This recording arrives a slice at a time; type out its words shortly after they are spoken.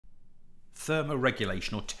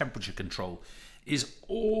thermoregulation or temperature control is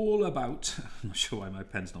all about, I'm not sure why my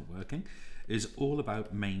pen's not working, is all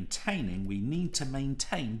about maintaining, we need to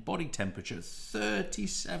maintain body temperature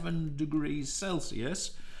 37 degrees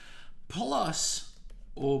Celsius plus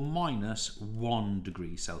or minus 1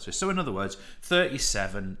 degree Celsius. So in other words,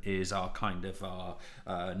 37 is our kind of our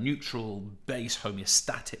neutral base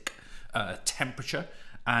homeostatic temperature,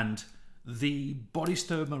 and the body's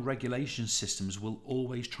thermoregulation systems will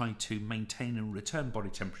always try to maintain and return body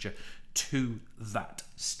temperature to that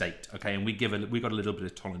state. Okay, and we got a little bit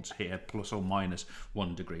of tolerance here, plus or minus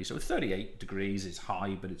 1 degree. So 38 degrees is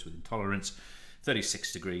high, but it's within tolerance.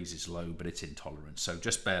 36 degrees is low, but it's intolerant. So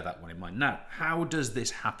just bear that one in mind. Now, how does this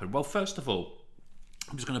happen? Well, first of all,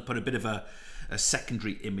 I'm just going to put a bit of a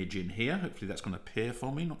secondary image in here. Hopefully that's going to appear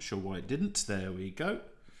for me. Not sure why it didn't. There we go.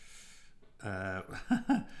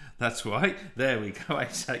 That's right, there we go. I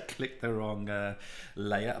clicked the wrong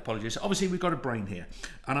layer, apologies. Obviously we've got a brain here,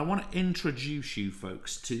 and I want to introduce you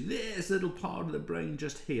folks to this little part of the brain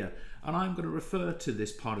just here, and I'm going to refer to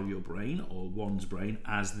this part of your brain, or one's brain,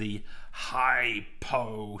 as the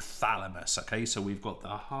hypothalamus. Okay, so we've got the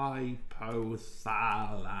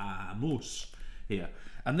hypothalamus here.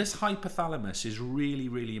 And this hypothalamus is really,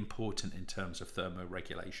 really important in terms of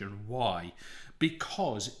thermoregulation. Why?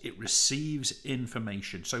 Because it receives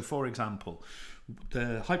information. So for example,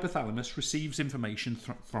 the hypothalamus receives information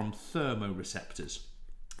from thermoreceptors.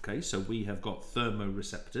 Okay, so we have got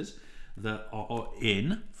thermoreceptors that are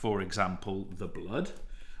in, for example, the blood.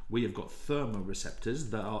 We have got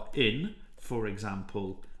thermoreceptors that are in, for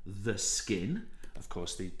example, the skin. Of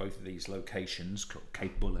course, both of these locations are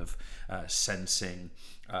capable of sensing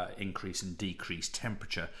increase and decrease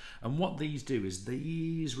temperature. And what these do is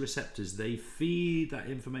these receptors, they feed that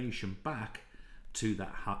information back to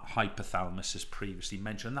that hypothalamus as previously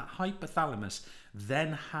mentioned. And that hypothalamus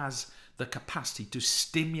then has the capacity to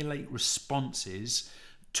stimulate responses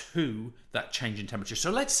to that change in temperature. So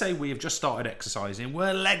let's say we have just started exercising,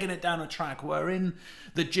 we're legging it down a track, we're in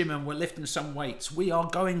the gym and we're lifting some weights, we are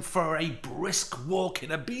going for a brisk walk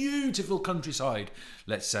in a beautiful countryside,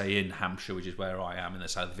 let's say in Hampshire, which is where I am in the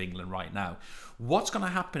south of England right now. What's going to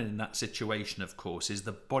happen in that situation, of course, is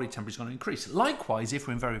the body temperature is going to increase. Likewise, if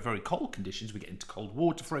we're in very, very cold conditions, we get into cold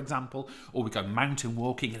water, for example, or we go mountain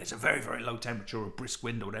walking and it's a very, very low temperature or a brisk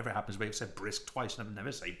wind or whatever it happens. We've said brisk twice and I've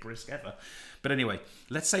never say brisk ever. But anyway,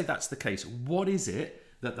 let's say that's the case. What is it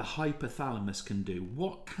that the hypothalamus can do?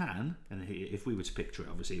 What can, and if we were to picture it,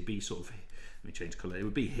 obviously it'd be sort of, let me change colour, it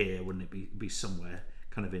would be here, wouldn't it? Be somewhere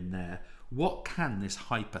kind of in there. What can this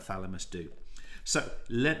hypothalamus do? So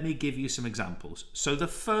let me give you some examples. So the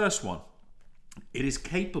first one, it is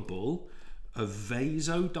capable of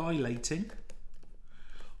vasodilating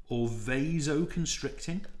or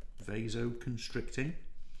vasoconstricting,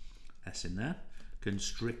 S in there,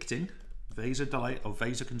 constricting, vasodilate or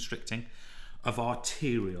vasoconstricting of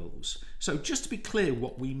arterioles. So just to be clear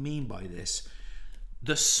what we mean by this,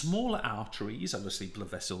 the smaller arteries, obviously blood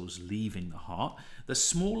vessels leaving the heart, the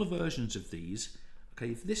smaller versions of these,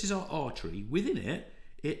 okay, if this is our artery, within it,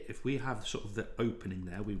 if we have sort of the opening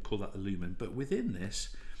there, we would call that the lumen, but within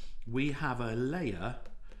this, we have a layer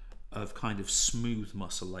of kind of smooth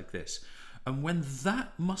muscle like this. And when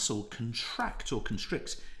that muscle contracts or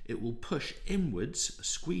constricts, it will push inwards,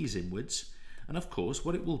 squeeze inwards, and of course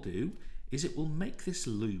what it will do is it will make this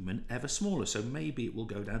lumen ever smaller. So maybe it will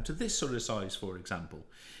go down to this sort of size, for example.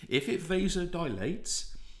 If it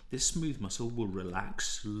vasodilates, this smooth muscle will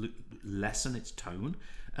relax, lessen its tone,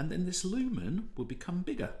 and then this lumen will become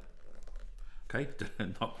bigger. Okay,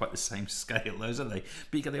 not quite the same scale those, are they?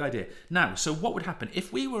 But you get the idea. Now, so what would happen?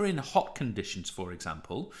 If we were in hot conditions, for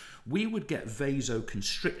example, we would get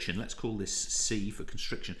vasoconstriction. Let's call this C for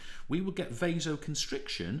constriction. We would get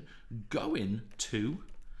vasoconstriction going to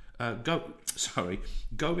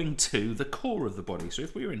going to the core of the body. So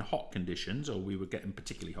if we were in hot conditions, or we were getting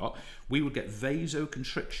particularly hot, we would get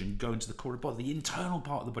vasoconstriction going to the core of the body, the internal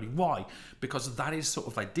part of the body. Why? Because that is sort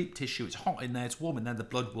of like deep tissue. It's hot in there, it's warm, and then the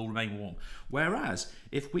blood will remain warm. Whereas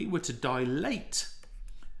if we were to dilate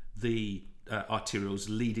the arterioles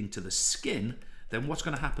leading to the skin, then what's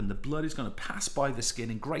going to happen? The blood is going to pass by the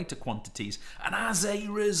skin in greater quantities, and as a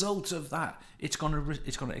result of that, it's going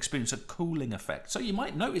to experience a cooling effect. So you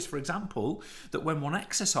might notice, for example, that when one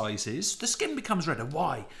exercises, the skin becomes redder.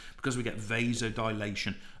 Why? Because we get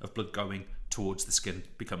vasodilation of blood going towards the skin,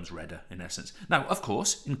 becomes redder in essence. Now, of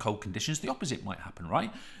course, in cold conditions, the opposite might happen,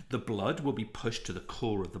 right? The blood will be pushed to the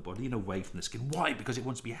core of the body and away from the skin. Why? Because it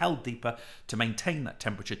wants to be held deeper to maintain that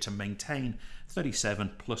temperature, to maintain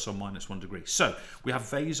 37 plus or minus 1 degree. So we have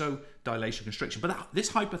vasodilation constriction, but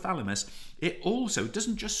this hypothalamus, it also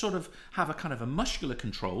doesn't just sort of have a kind of a muscular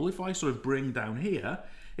control. If I sort of bring down here,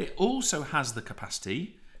 it also has the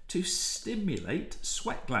capacity to stimulate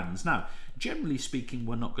sweat glands. Now, generally speaking,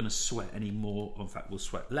 we're not going to sweat any more. In fact, we'll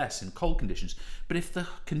sweat less in cold conditions. But if the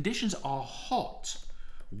conditions are hot,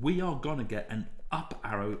 we are going to get an up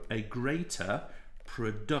arrow, a greater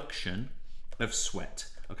production of sweat.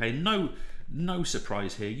 Okay, no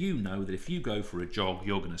surprise here. You know that if you go for a jog,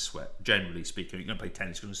 you're going to sweat, generally speaking. You're going to play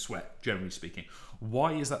tennis, you're going to sweat, generally speaking.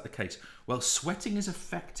 Why is that the case? Well, sweating is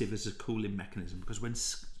effective as a cooling mechanism because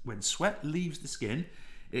when sweat leaves the skin,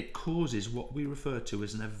 it causes what we refer to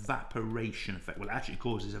as an evaporation effect. Well, it actually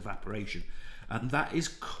causes evaporation. And that is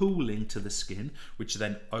cooling to the skin, which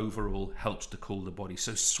then overall helps to cool the body.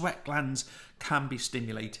 So sweat glands can be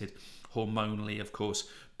stimulated hormonally, of course,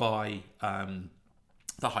 by the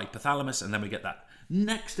hypothalamus. And then we get that.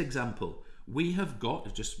 Next example, we have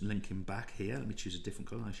got, just linking back here, let me choose a different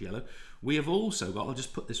colour, nice yellow. We have also got, I'll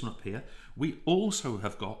just put this one up here. We also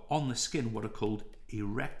have got on the skin what are called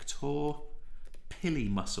erector pili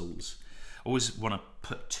muscles. I always want to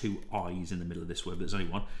put two I's in the middle of this word, but there's only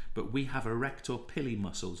one. But we have erector pili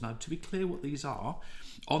muscles. Now, to be clear what these are,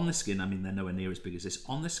 on the skin, I mean, they're nowhere near as big as this.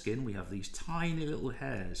 On the skin, we have these tiny little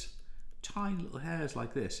hairs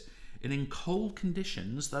like this. And in cold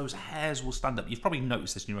conditions, those hairs will stand up. You've probably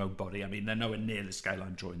noticed this in your own body. I mean, they're nowhere near the scale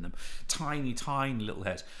I'm drawing them. Tiny, tiny little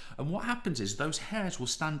hairs. And what happens is those hairs will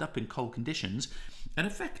stand up in cold conditions, and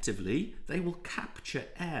effectively, they will capture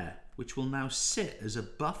air, which will now sit as a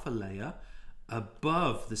buffer layer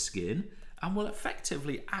above the skin and will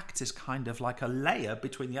effectively act as kind of like a layer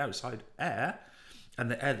between the outside air and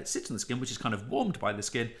the air that sits on the skin, which is kind of warmed by the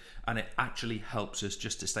skin, and it actually helps us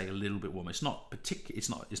just to stay a little bit warm. It's not it's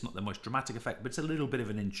not the most dramatic effect, but it's a little bit of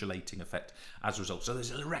an insulating effect as a result. So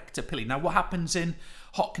there's erector pili. Now, what happens in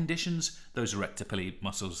hot conditions? Those erector pili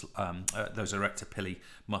muscles,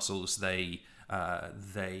 they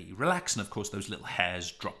relax, and of course those little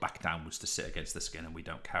hairs drop back downwards to sit against the skin, and we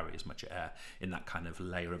don't carry as much air in that kind of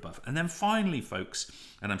layer above. And then finally, folks,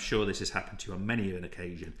 and I'm sure this has happened to you on many an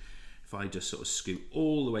occasion, if I just sort of scoot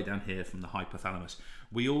all the way down here from the hypothalamus,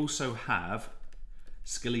 we also have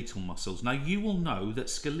skeletal muscles. Now, you will know that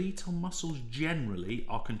skeletal muscles generally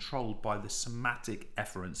are controlled by the somatic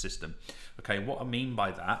efferent system. Okay, what I mean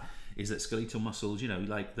by that is that skeletal muscles, you know,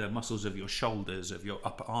 like the muscles of your shoulders, of your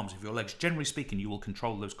upper arms, of your legs, generally speaking, you will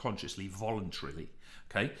control those consciously, voluntarily.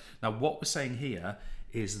 Okay, now what we're saying here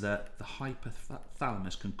is that the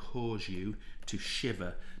hypothalamus can cause you to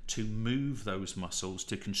shiver, to move those muscles,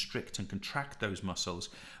 to constrict and contract those muscles.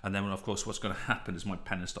 And then, of course, what's going to happen is my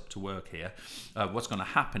pen has stopped to work here. What's going to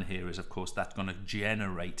happen here is, of course, that's going to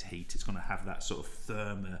generate heat. It's going to have that sort of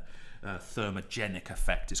thermogenic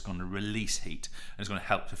effect. It's going to release heat and it's going to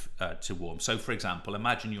help to warm. So, for example,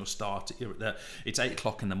 imagine it's 8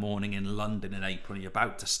 o'clock in the morning in London in April. You're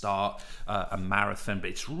about to start a marathon, but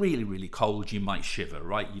it's really, really cold. You might shiver,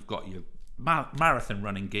 right? You've got your marathon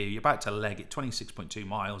running gear, you're about to leg it 26.2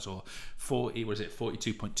 miles or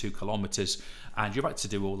 42.2 kilometers, and you're about to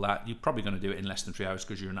do all that. You're probably going to do it in less than 3 hours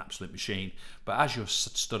because you're an absolute machine. But as you're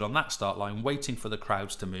stood on that start line waiting for the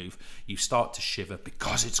crowds to move, you start to shiver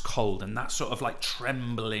because it's cold, and that sort of like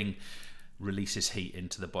trembling releases heat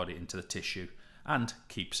into the body, into the tissue, and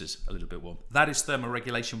keeps us a little bit warm. That is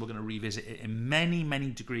thermoregulation. We're going to revisit it in many, many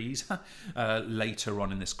degrees later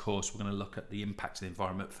on in this course. We're going to look at the impact of the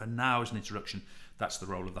environment. For now, as an introduction, that's the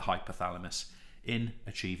role of the hypothalamus in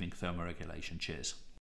achieving thermoregulation. Cheers.